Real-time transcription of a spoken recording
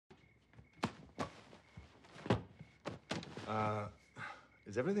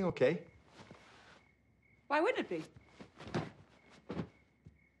Is everything okay? Why wouldn't it be?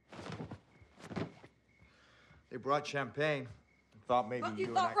 They brought champagne. I thought maybe Well, you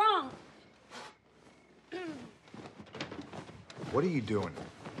you thought and wrong. What are you doing?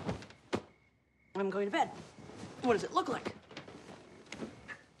 I'm going to bed. What does it look like?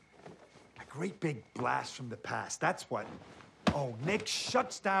 A great big blast from the past, that's what. Oh, Nick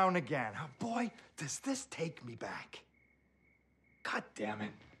shuts down again. Oh, boy, does this take me back. God damn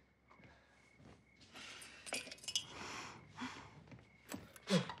it.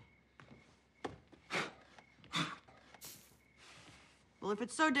 Well, if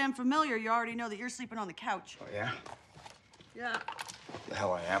it's so damn familiar, you already know that you're sleeping on the couch. Oh, yeah? Yeah. The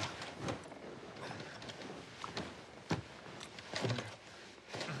hell I am.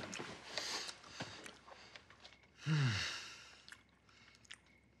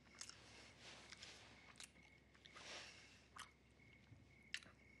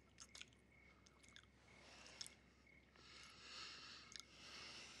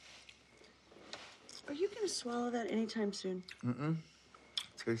 Are you gonna swallow that anytime soon? Mm-mm.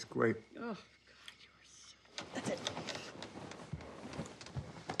 Tastes great. Oh, God, you are so... That's it.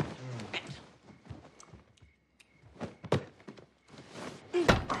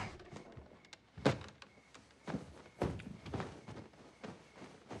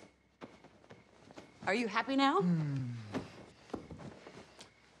 Are you happy now?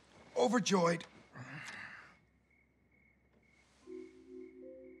 Overjoyed.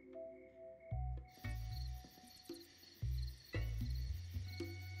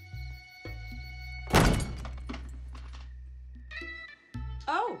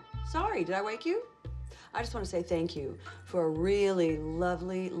 Oh, sorry. Did I wake you? I just want to say thank you for a really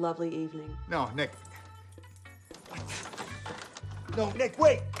lovely, lovely evening. No, Nick. No, Nick,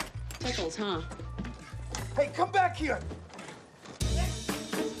 wait! Tickles, huh? Hey, come back here!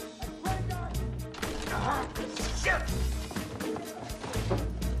 Shit!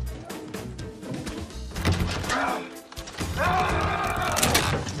 Ah!